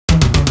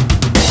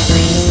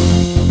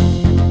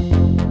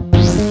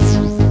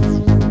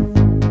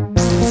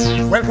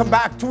Welcome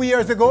back. 2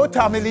 years ago,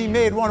 Tommy Lee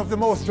made one of the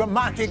most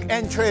dramatic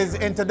entries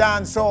into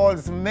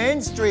dancehall's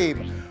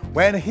mainstream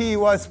when he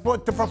was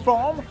put to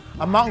perform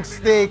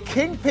amongst the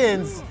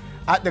kingpins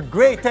at the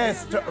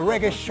greatest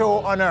reggae show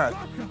on earth,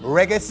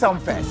 Reggae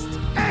Sumfest.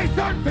 Hey,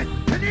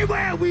 Sunfest,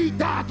 anywhere we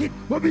target,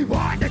 what we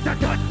want is a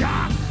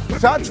touchdown.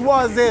 Such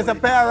was his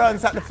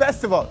appearance at the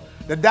festival.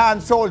 The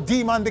dancehall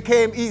demon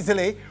became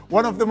easily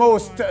one of the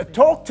most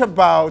talked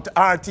about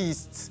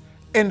artists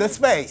in the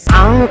space.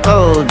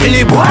 Uncle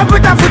Billy Boy,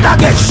 put a foot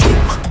against you.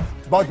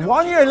 But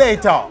 1 year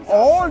later,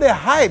 all the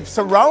hype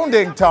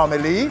surrounding Tommy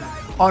Lee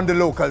on the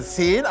local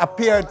scene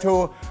appeared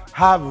to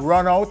have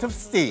run out of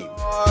steam.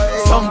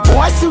 Some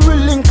boys who will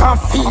link and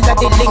feel that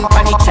they link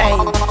on the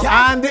chain.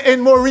 And in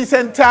more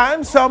recent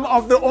times, some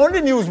of the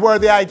only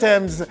newsworthy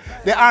items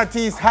the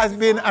artist has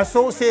been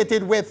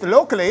associated with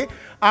locally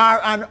are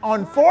an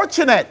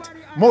unfortunate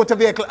motor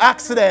vehicle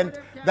accident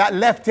that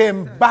left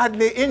him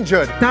badly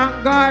injured.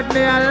 Thank God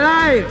me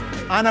alive.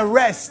 An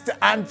arrest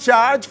and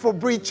charge for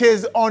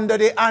breaches under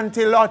the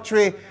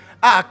Anti-Lottery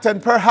Act,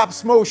 and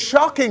perhaps most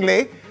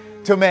shockingly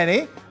to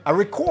many, a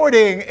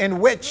recording in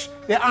which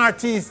the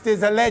artist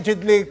is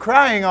allegedly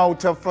crying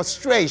out of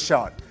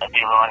frustration.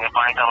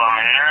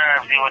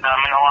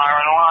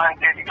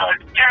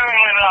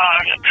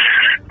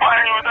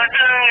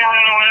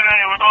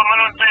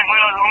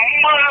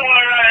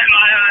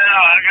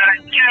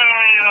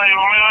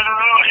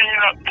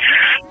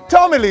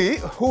 Tommy Lee,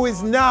 who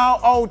is now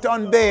out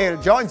on bail,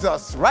 joins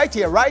us right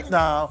here, right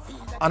now,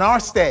 on our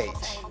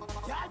stage.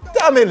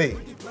 Tommy Lee,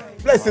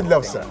 blessed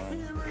love, sir.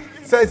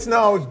 So it's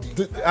now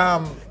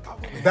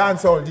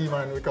dancehall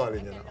demon we're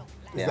calling you now.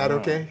 Is that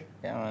okay?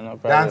 Yeah, man, no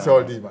problem.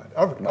 Dancehall demon.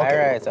 Okay.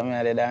 Alright, I'm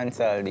the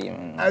dancehall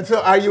demon. And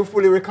so are you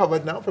fully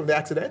recovered now from the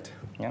accident?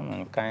 Yeah,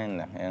 man,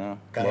 kinda, you know.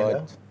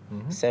 Kinda?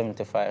 But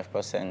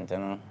 75%, you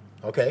know.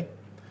 Okay.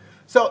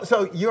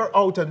 So you're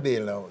out on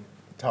bail now,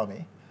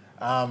 Tommy.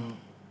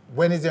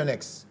 When is your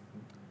next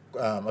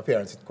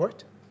appearance in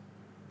court?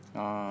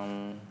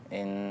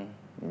 In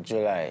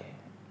July.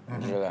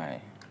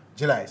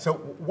 July. So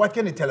what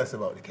can you tell us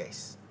about the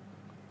case?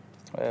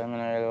 Well, I don't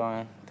really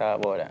want to talk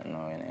about that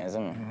now,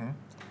 isn't it?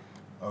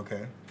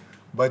 Okay.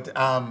 But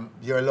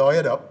you're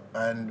lawyered up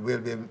and we'll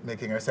be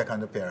making your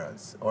second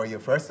appearance, or your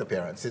first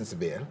appearance since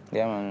bail.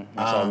 Yeah, man.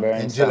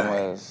 In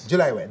July.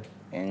 July when?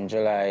 In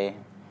July.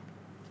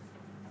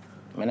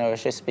 I know we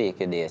should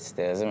speak a date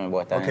there, isn't it?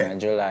 But Okay. in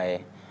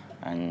July,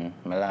 and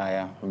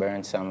Malaya,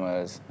 Burn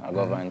Samuels, I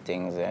govern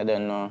things. I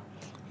don't know.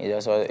 It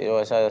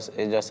was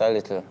just a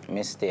little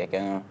mistake, you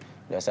know.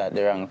 Just at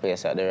the wrong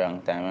place at the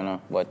wrong time, you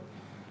know. But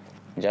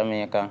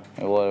Jamaica,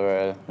 the whole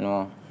world,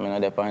 no, I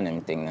don't depend on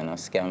them thing, you know,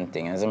 scam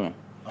thing, isn't it?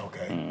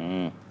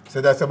 Okay. So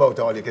that's about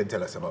all you can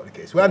tell us about the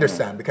case. We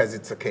understand because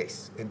it's a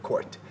case in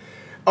court.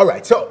 All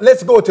right, so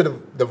let's go to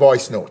the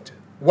voice note.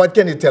 What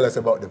can you tell us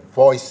about the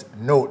voice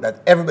note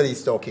that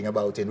everybody's talking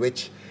about, in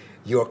which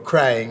you're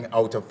crying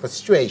out of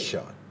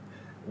frustration?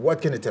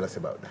 What can you tell us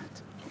about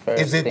that?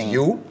 Is it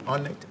you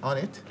on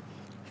it?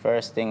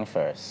 First thing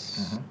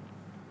first.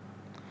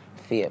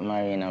 Faith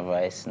Marina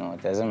voice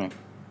note, isn't it?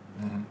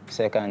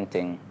 Second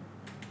thing,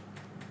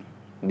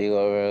 big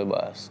old real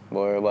boss.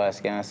 But real boss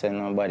can't send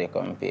nobody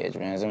come page,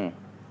 man, isn't it?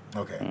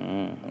 Okay.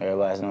 Real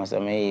boss knows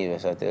I'm evil,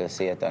 so till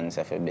Satan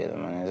say for bill,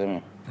 man,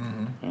 isn't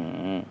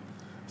it?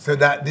 So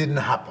that didn't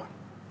happen?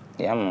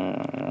 Yeah, man,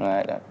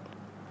 like that.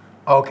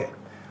 Okay.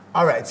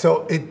 All right,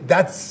 so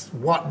that's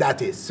what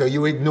that is. So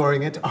you're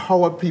ignoring it.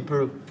 How are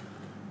people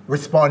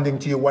responding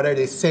to you? What are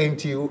they saying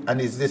to you? And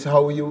is this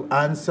how you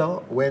answer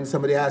when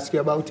somebody asks you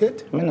about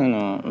it? I don't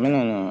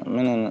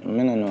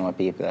know what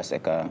people are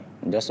saying.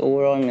 Just all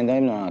around me, they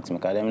don't ask me,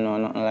 because they don't know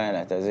nothing like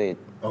that, that's it.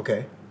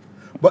 Okay.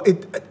 But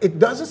it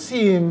doesn't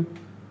seem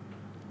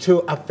to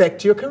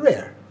affect your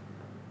career.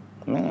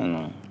 I don't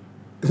know.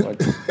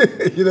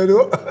 You don't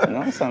know?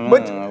 No, sir,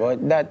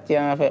 but that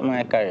can't affect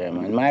my career,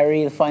 man. My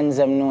real fans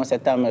them know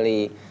that Tommy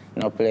Lee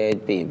no play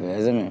with people,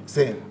 isn't it?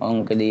 Same.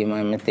 Uncle D,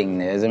 man, my thing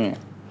there, isn't it?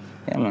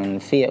 Yeah, man,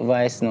 fake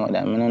voice note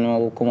that. I don't know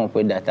who come up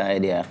with that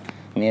idea.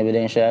 Maybe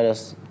they should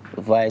just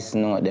voice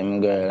note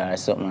them girl or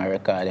something, or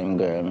record them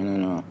girl. I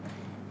don't know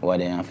what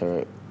they have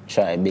to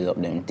try to build up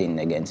them thing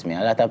against me.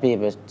 A lot of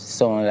people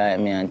sound like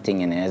me and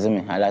thing, isn't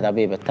it? A lot of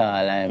people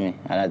talk like me.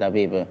 A lot of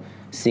people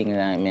sing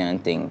like me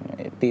and thing.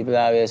 People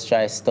always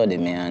try to study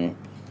me and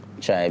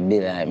try to be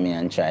like me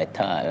and try to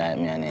talk like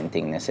me and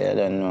anything. They say, I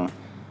don't know.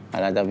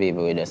 A lot of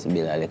people will just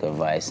build a little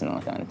voice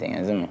note and thing,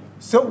 isn't it?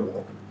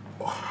 So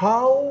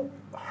how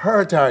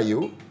hurt are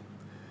you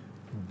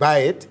by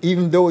it,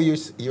 even though you're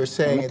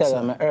saying it's...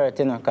 I'm hurt,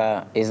 you know,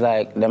 because it's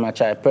like them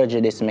try to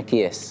prejudice my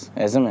case,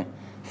 isn't it?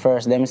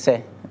 First, them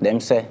say, then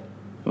say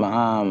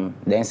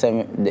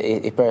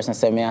the person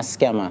say me a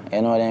scammer,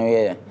 you know them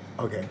way.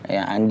 Okay.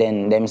 Yeah, and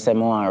then them say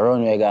me want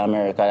run away to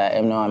America, like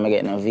them know I'm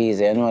get no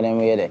visa, you know them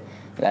way there.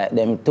 Like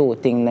them two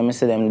things them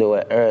see them do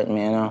it hurt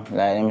me, you know.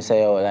 Like them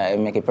say, oh, like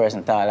make a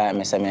person talk like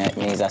me, say me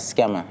is a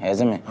scammer, you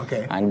see me?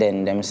 Okay. And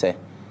then them say,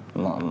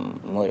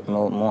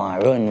 more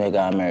run with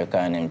America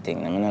and them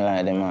thing. I don't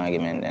like them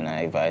argument and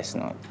I voice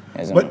note.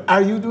 But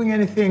are you doing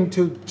anything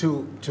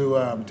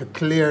to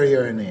clear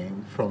your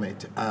name from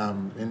it?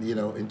 And you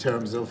know, in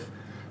terms of,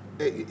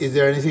 is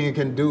there anything you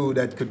can do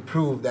that could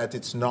prove that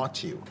it's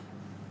not you?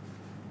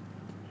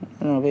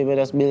 No, people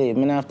just believe. I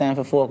don't have time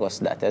for focus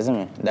that, isn't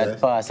it? That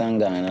yes. pass and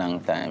gone a long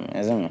time,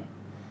 isn't it?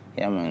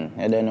 Yeah, man.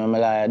 I don't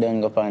know, I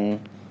don't go up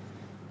on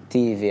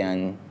TV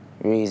and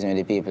reason with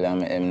the people and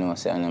make them know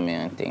say I know me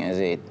and thing, is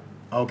it?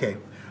 Okay.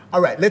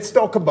 All right, let's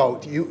talk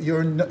about,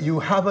 you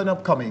have an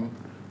upcoming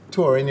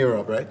tour in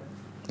Europe, right?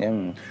 Yeah,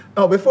 man.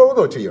 Now, before we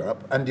go to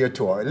Europe and your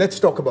tour, let's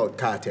talk about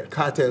Cartel.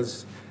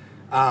 Cartel's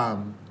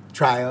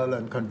trial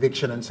and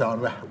conviction and so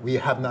on. We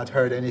have not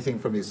heard anything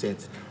from you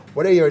since.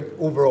 What are your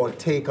overall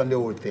take on the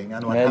whole thing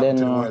and what happened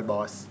to the world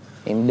boss?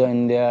 Them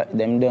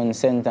done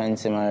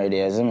sentence him already,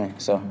 isn't it?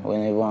 So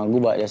when you want to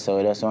go back there, so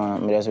I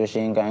just wish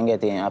he can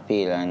get in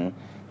appeal and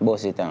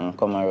bust it and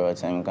come around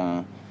so he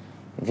can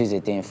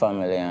visit his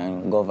family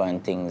and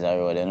govern things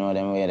around. You know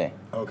them way there.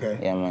 Okay.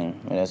 Yeah,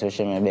 man. I just wish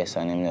him my best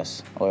and him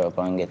just hurry up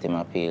and get him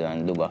appeal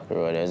and do back the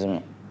road, isn't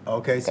it?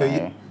 Okay, so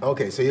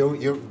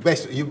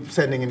you're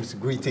sending him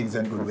greetings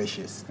and good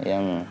wishes.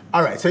 Yeah, man.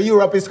 All right, so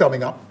Europe is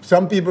coming up.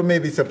 Some people may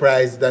be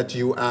surprised that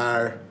you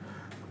are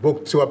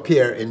booked to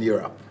appear in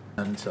Europe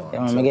and so on. Yeah,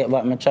 man, I get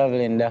back my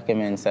traveling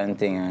documents and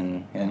thing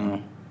and, you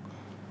know,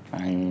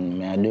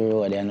 and I do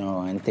road, you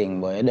know, and thing,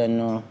 but I don't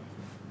know,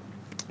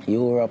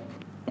 Europe,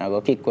 I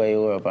go kick away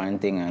Europe and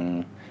thing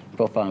and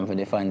perform for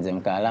the fans,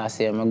 because last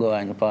year I go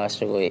and pass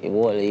through the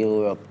whole of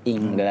Europe,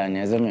 England,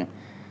 you see me?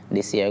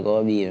 This year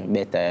go be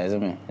better,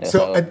 isn't it?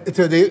 So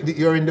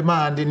you're in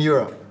demand in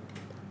Europe.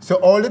 So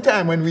all the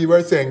time when we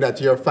were saying that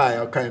your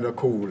fire kind of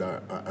cool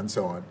and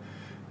so on,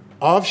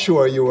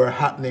 offshore you were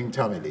happening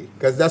Tommy Lee,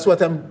 because that's what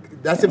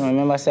that's the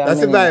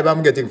vibe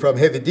I'm getting from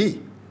Heavy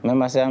D.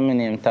 Remember say my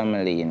name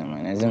Tommy Lee, you know,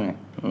 man, isn't it?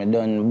 I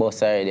done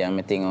boss already and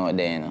my thing out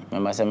there, you know.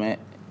 Remember say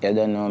you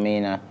don't know me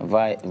in a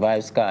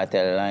Vibes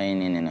Cartel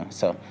line, you know.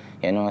 So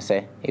you know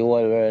say the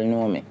whole world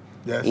know me.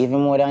 Yes. Even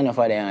more than enough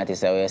of the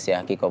artists I will say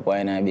I kick up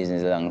in our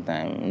business a long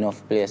time.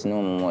 Enough place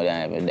no more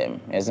than with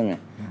them, isn't it?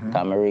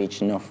 Because I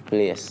reach enough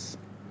place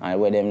and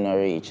where them not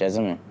reach,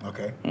 isn't it?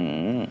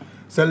 Okay.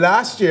 So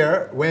last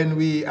year when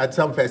we at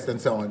Sumfest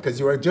and so on, because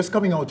you were just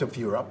coming out of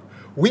Europe,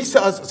 we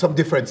saw some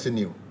difference in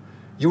you.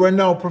 You were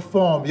now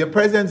your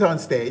presence on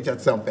stage at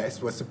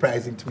Sumfest was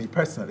surprising to me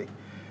personally.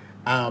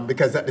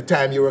 Because at the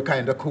time you were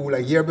kind of cool. A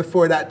year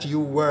before that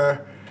you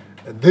were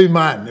the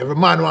man. Every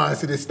man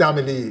wants to see this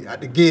Tommy Lee. At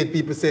the gate,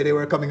 people say they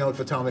were coming out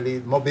for Tommy Lee.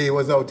 Mobe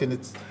was out in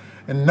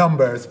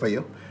numbers for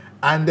you.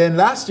 And then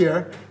last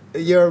year,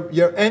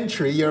 your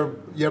entry,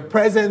 your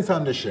presence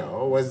on the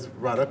show was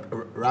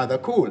rather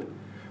cool.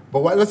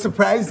 But what was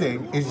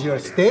surprising is your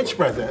stage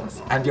presence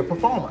and your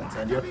performance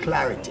and your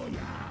clarity.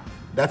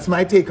 That's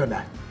my take on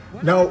that.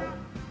 Now,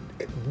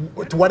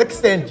 to what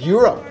extent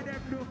Europe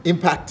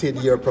impacted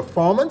your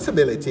performance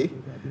ability,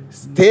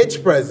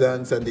 stage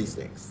presence, and these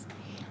things?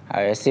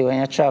 I see when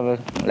you travel,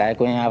 like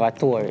when you have a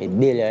tour, it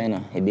builds you, you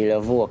know, it builds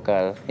your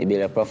vocal, it builds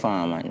your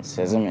performance,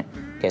 you see me?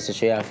 Because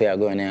you have to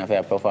go and you have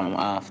to perform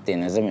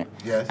often, you see me?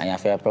 Yes. And you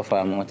have to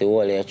perform out the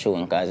whole of your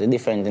tune, because it's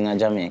different in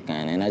Jamaica.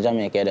 In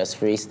Jamaica, you just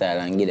freestyle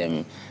and give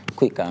them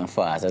quick and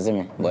fast, you see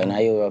me? But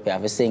in Europe, you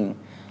have to sing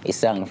a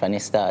song from the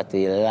start to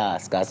the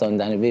last, because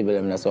sometimes the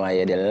people just want to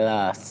hear the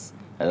last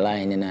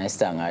line in a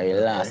song or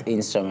the last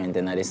instrument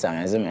in the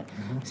song, you see me?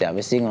 So you have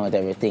to sing out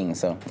everything,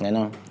 so, you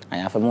know, and you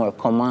have to more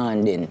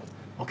commanding.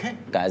 Okay.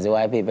 Because the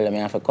white people, I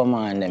have to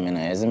command them, you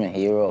know, isn't it?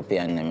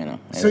 European them, you know.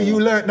 So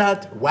you learned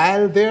that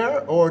while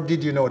there, or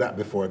did you know that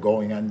before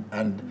going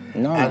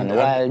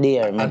while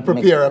there. And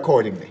prepare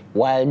accordingly?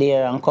 While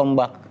there and come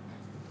back.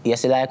 You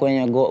see, like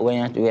when you go,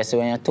 when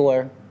you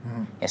tour,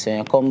 you see, when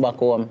you come back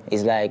home,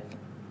 it's like,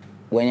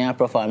 when you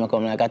perform, you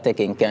come like a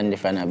taking candy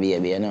from a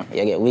baby, you know.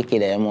 You get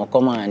wicked, you're more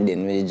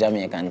commanding with the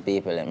Jamaican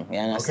people, you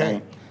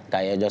understand? Okay.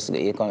 Because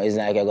it's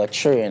like you go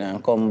train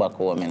and come back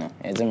home, you know.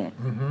 You see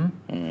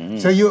me?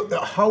 So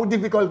how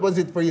difficult was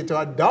it for you to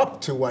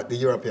adapt to what the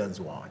Europeans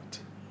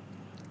want?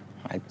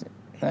 Not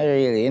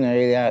really, you know,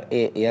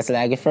 really. It's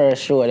like the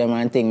first show them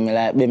and thing, me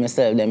like be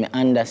myself, then me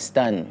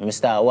understand. Me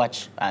start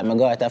watch. I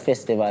go at a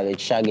festival with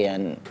Shaggy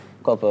and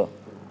a couple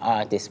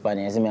artists,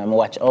 you see me, I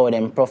watch how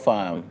them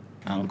perform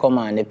and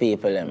command the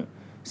people them.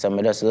 So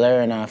me just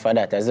learn off of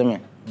that, you see me?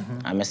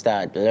 And me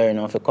start learning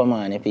how to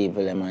command the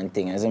people them and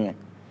thing, you see me?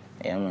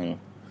 Yeah, man.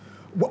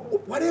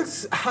 What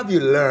else have you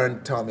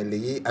learned, Tommy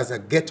Lee, as a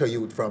ghetto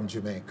youth from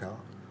Jamaica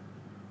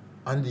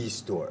on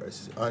these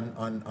tours,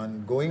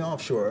 on going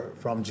offshore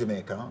from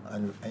Jamaica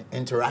and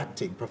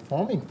interacting,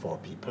 performing for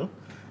people,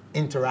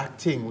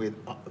 interacting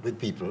with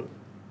people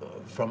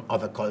from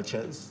other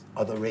cultures,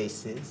 other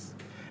races,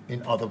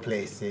 in other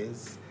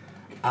places?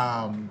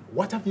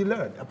 What have you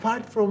learned,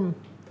 apart from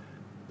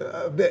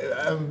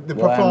the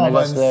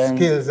performance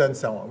skills and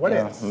so on? What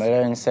else? I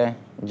learned say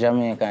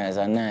Jamaica is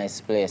a nice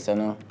place, you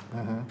know,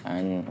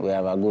 and we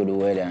have a good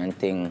weather and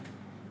thing,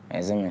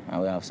 you see me?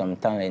 And we have some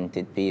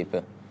talented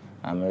people.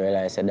 And I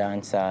realize the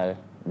dancehall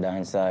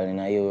Dancehall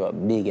in Europe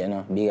big, you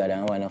know, bigger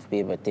than one of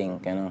people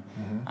think, you know.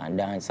 And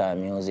dancehall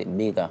music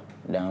bigger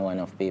than one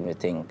of people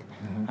think.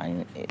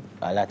 And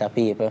a lot of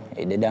people,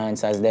 the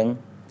dancers them,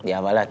 they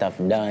have a lot of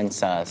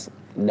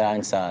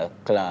dancehall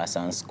class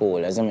and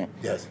school, isn't it?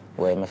 Yes.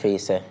 Where I feel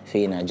say,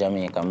 in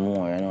Jamaica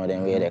more, you know,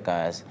 than where they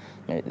cause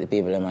the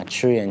people them are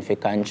trained to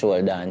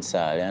control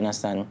dancehall, you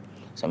understand?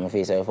 So I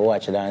feel say if you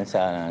watch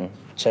dancehall and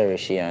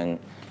cherish it and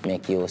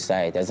make use of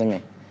it, isn't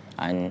it?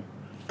 And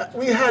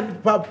we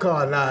had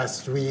Popcorn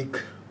last week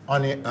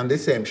on the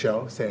same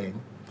show saying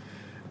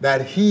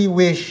that he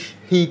wish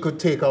he could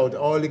take out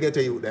all the ghetto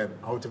youth them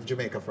out of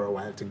Jamaica for a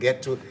while to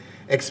get to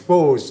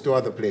expose to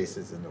other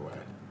places in the world.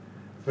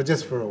 But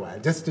just for a while,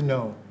 just to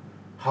know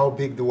how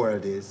big the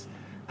world is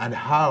and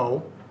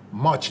how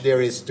much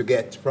there is to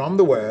get from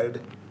the world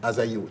as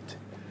a youth.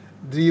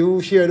 Do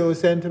you share those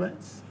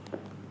sentiments?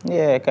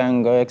 yeah, I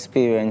can go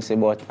experience it,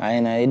 but I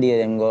know the idea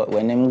them go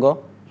when them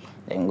go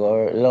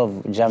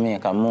love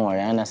Jamaica more,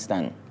 you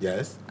understand?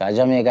 Yes. Because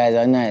Jamaica is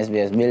a nice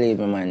place, believe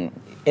me, man.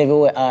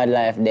 Everywhere hard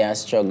life, they are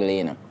struggling,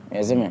 you know.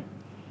 You see me?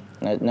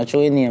 Not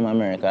true in name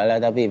America. A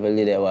lot of people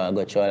did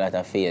go through a lot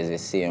of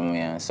phases, same way,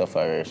 and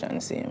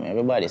sufferation, same way.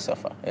 Everybody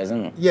suffer, you see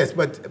me? Yes,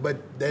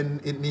 but then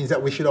it means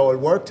that we should all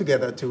work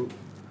together to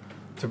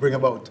bring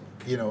about,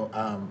 you know,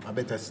 a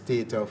better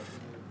state of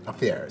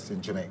affairs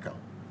in Jamaica.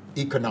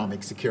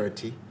 Economic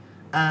security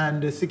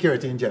and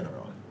security in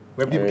general.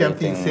 Where people can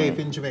feel safe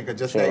in Jamaica,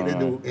 just like they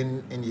do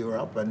in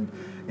Europe and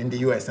in the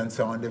US and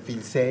so on. They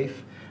feel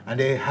safe and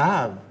they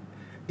have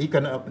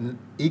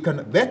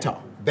better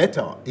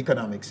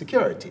economic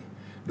security.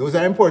 Those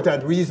are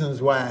important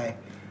reasons why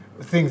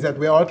things that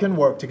we all can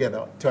work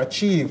together to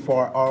achieve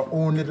for our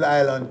own little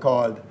island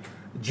called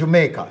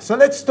Jamaica. So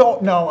let's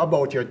talk now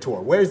about your tour.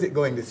 Where is it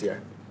going this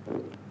year?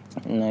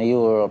 In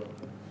Europe,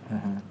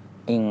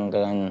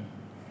 England,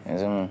 you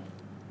see me?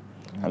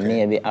 And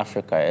maybe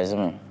Africa, you see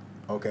me?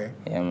 Okay.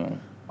 Yeah,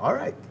 man. All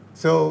right.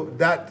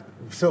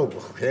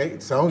 Okay,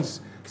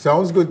 sounds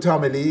good,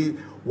 Tommy Lee.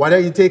 What are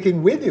you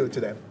taking with you to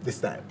them this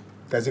time?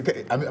 Because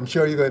I'm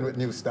sure you're going with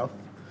new stuff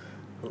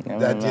Yeah,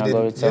 that man,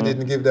 you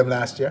didn't give them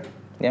last year.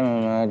 Yeah,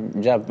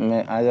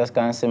 man, I just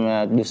can't see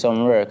me do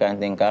some work and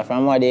think.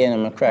 From what day,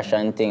 I crash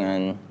and thing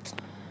and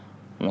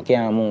I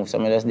can't move, so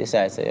I just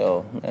decide, say,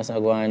 yo, let's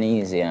go on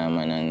easy,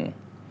 man, and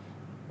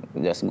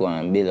just go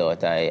and build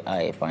out a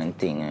hype and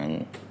thing,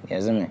 and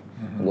you see me?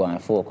 Go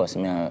and focus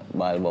me on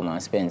album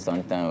and spend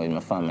some time with my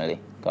family.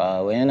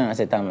 Because when you not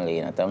say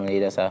family, family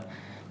just a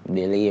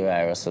believer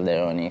I wrestle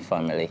their own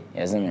family,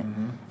 you see me?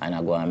 And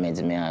I go and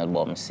make my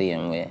album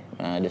same way.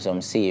 I do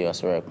some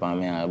serious work on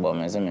my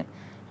album, you see me?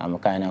 And I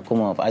kind of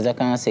come up, as I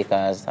can see,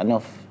 because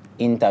enough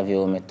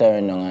interview me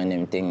turn on and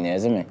them thing, you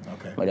see me?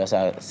 Okay. But just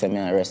say me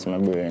rest my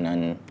brain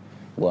and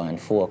go and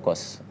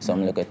focus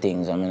some little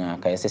things. I mean,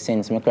 because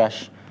since me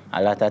crash,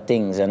 a lot of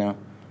things, you know,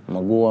 I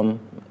go home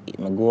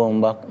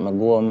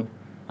and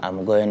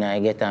I go in and I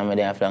get on my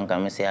day flank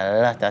and I see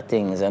a lot of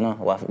things, you know,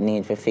 what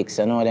need to fix,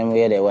 you know, them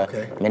way there where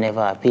I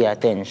never pay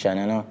attention,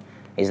 you know.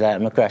 It's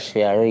like I crash for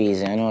a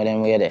reason, you know,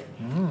 them way there.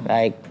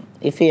 Like,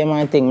 if you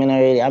man think, I not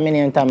really, I'm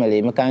in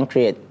family, I can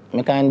create,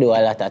 I can do a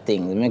lot of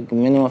things. I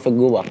know if I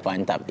go back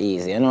on top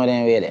easy, you know,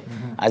 them way there.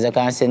 As you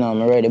can see now,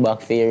 I'm ready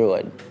back for the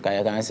road. Because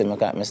you can see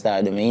I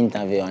start doing my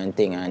interview and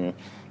thing and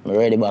I'm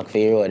ready back for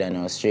the road and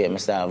now straight. I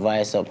start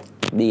voice up,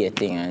 be a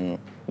thing and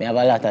I have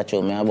a lot of tracks.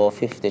 I have about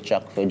 50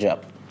 tracks for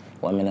drop.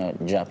 But I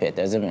not drop it,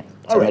 you see me?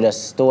 So I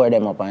just store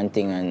them up and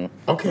thing and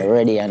I'm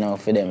ready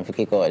enough for them to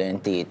kick out them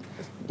teeth.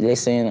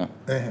 Listen, you know,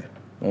 I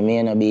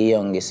may not be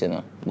youngest, you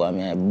know, but I'm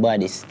a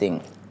baddest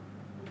thing.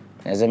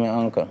 You see me,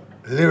 uncle?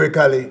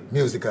 Lyrically,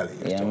 musically.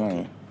 Yeah,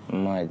 man.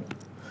 Mad.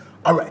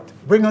 All right.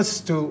 Bring us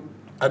to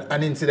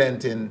an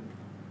incident in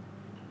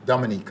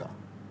Dominica.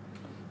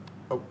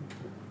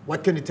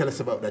 What can you tell us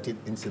about that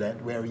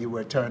incident where you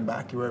were turned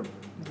back? You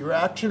were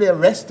actually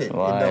arrested in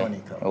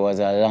Dominica. It was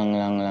a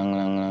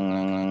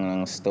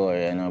long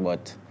story, you know,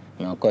 but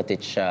I'll cut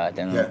it short,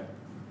 you know.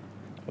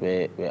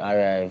 Yeah. We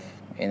arrived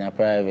in a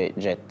private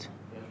jet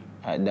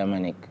at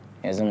Dominica,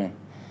 you see me?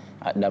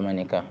 At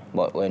Dominica.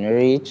 But when we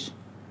reach,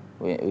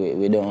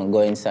 we don't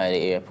go inside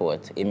the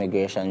airport.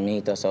 Immigration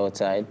meet us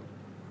outside.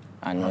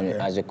 And when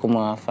as we come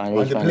off and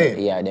reach from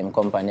them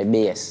come on the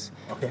base.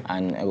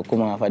 And we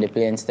come off of the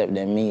plane step,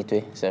 them meet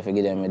we. So if we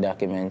give them the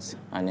documents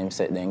and them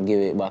set them give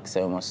it back,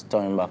 so we must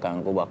turn back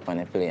and go back on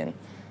the plane.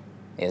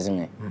 You see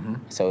me?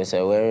 So we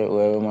say where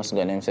we must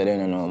go, them say they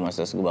don't know, we must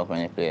just go back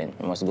on the plane.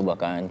 We must go back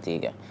to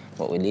Antigua.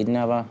 But we didn't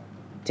have a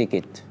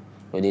ticket.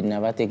 We didn't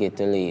have a ticket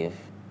to leave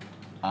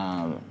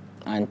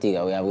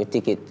Antigua. We have a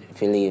ticket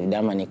to leave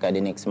Dominica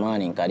the next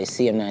morning, because the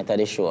same night of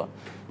the show.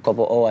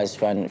 Couple hours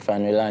from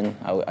we land,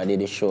 I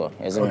did the show.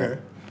 You see me?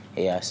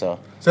 Yeah, so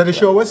the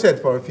show was set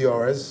for a few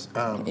hours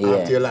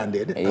after you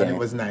landed, and it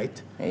was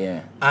night.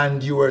 Yeah.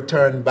 And you were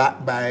turned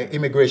back by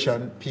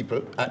immigration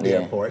people at the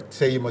airport.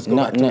 Say you must go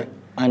back to it.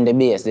 On the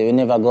base, they will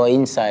never go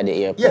inside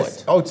the airport.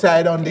 Yes,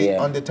 outside on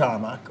the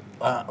tarmac.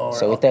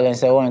 So we tell them,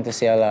 say, I want to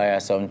see a lawyer or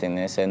something.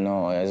 They say,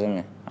 no, you see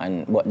me?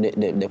 But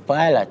the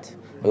pilot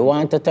We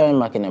want to turn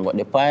back in, but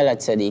the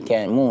pilot said he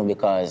can't move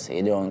because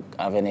he don't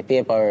have any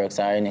paperwork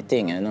or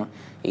anything, you know.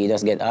 He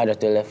just get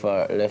ordered to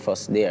left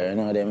us there, you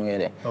know, them way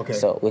there. Okay.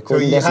 So we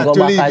couldn't just go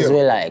back as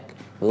we like.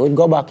 We would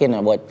go back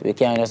in, but we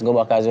can't just go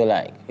back as we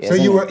like. So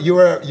you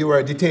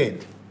were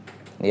detained?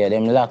 Yeah,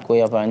 them lock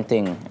we up and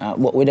thing.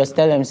 But we just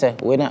tell them, say,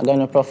 we're not going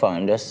to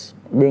perform. Just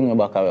bring me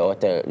back to the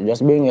hotel.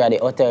 Just bring me at the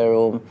hotel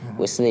room.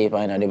 We sleep,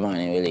 and in the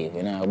morning we leave.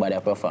 We're not about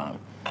to perform.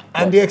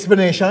 And the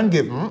explanation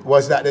given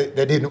was that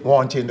they didn't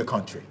want you in the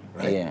country,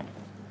 right? Yeah.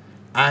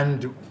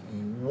 And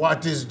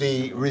what is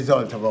the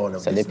result of all of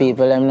this? So the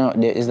people, them know,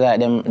 it's like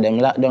them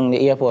lock down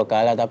the airport,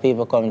 because a lot of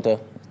people come to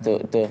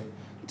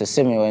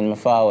see me when I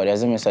forward, you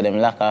see me? So them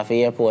lock off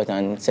the airport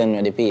and send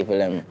me the people,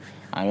 them.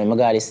 And when I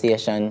go to the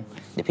station,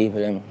 the people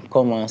them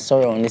come and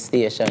surround the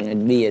station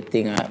with be a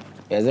thing.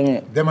 You see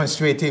me?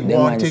 Demonstrating,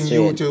 wanting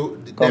you to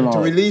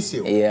release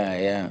you. Yeah,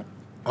 yeah.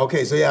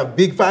 Okay, so you have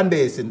big fan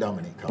base in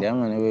Dominica. Yeah,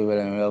 man, people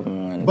them help me,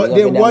 man. But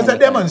there was a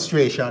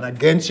demonstration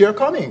against your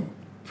coming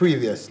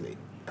previously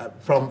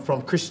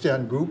from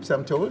Christian groups,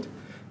 I'm told.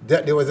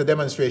 That there was a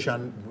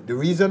demonstration. The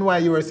reason why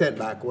you were sent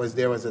back was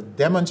there was a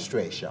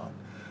demonstration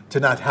to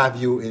not have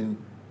you in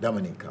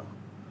Dominica.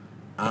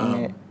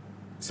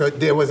 So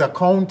there was a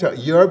counter,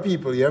 your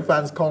people, your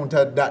fans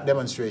countered that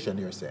demonstration,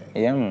 you're saying?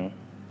 Yeah, man.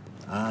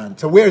 And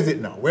so where is it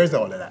now? Where's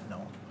all of that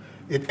now?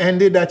 It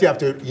ended that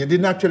you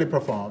didn't actually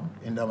perform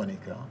in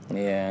Dominica.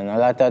 Yeah, and a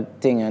lot of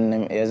things, and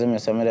them, you see me,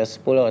 so I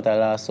just pull out a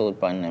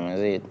lawsuit on them, you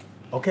see it.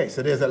 Okay,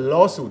 so there's a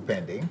lawsuit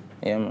pending.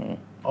 Yeah, man.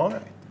 All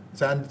right.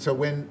 So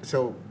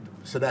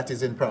that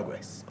is in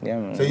progress. Yeah,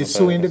 man. So you're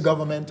suing the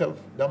government of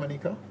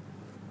Dominica?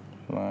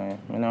 I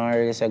don't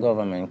really say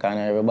government, because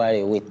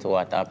everybody with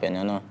what happened,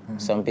 you know.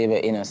 Some people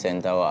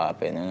innocent of what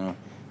happened, you know.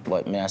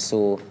 But I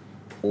sue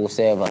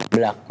whosoever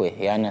black way,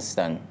 you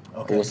understand?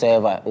 Okay.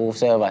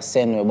 Whosoever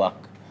send me back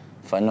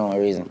for no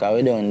reason. Because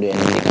we don't do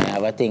anything. I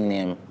have a thing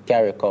named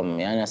CARICOM,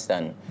 you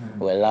understand?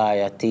 We're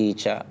lawyer,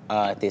 teacher,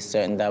 artist,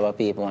 certain type of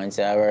people, and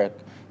say I work,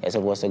 you're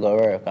supposed to go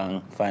work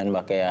and find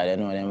back here, you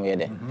know them way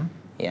there.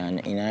 Yeah, and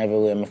in every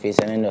way, I feel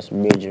saying just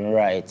bridge my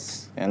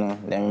rights, you know.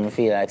 Then I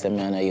feel like I'm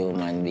a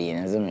human being,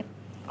 you see me?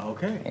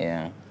 Okay.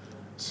 Yeah.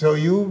 So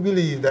you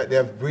believe that they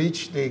have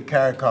breached the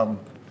CARICOM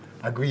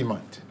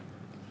agreement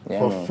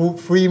for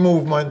free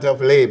movement of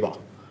labor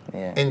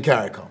in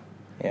CARICOM?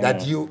 Yeah,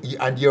 that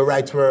and your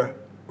rights were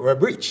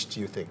breached,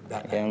 you think,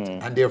 that night,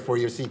 man. and therefore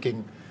you're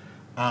seeking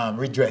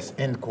redress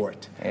in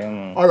court. Yeah,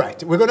 man. All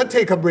right, we're gonna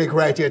take a break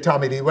right here,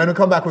 Tommy Lee. When we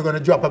come back, we're gonna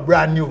drop a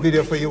brand new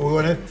video for you.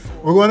 We're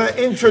gonna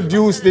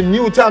introduce the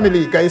new Tommy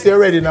Lee. Can you say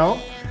ready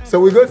now? So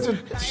we're going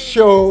to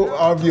show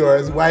our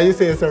viewers why you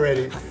say it's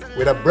already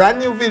with a brand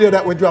new video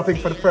that we're dropping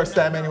for the first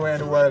time anywhere in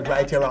the world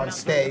right here on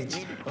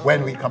stage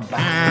when we come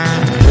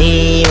back.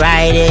 We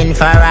riding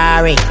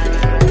Ferrari,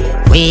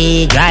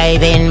 we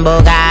driving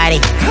Bugatti,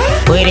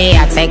 we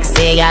the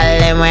sexy gal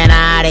and we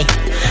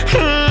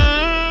naughty.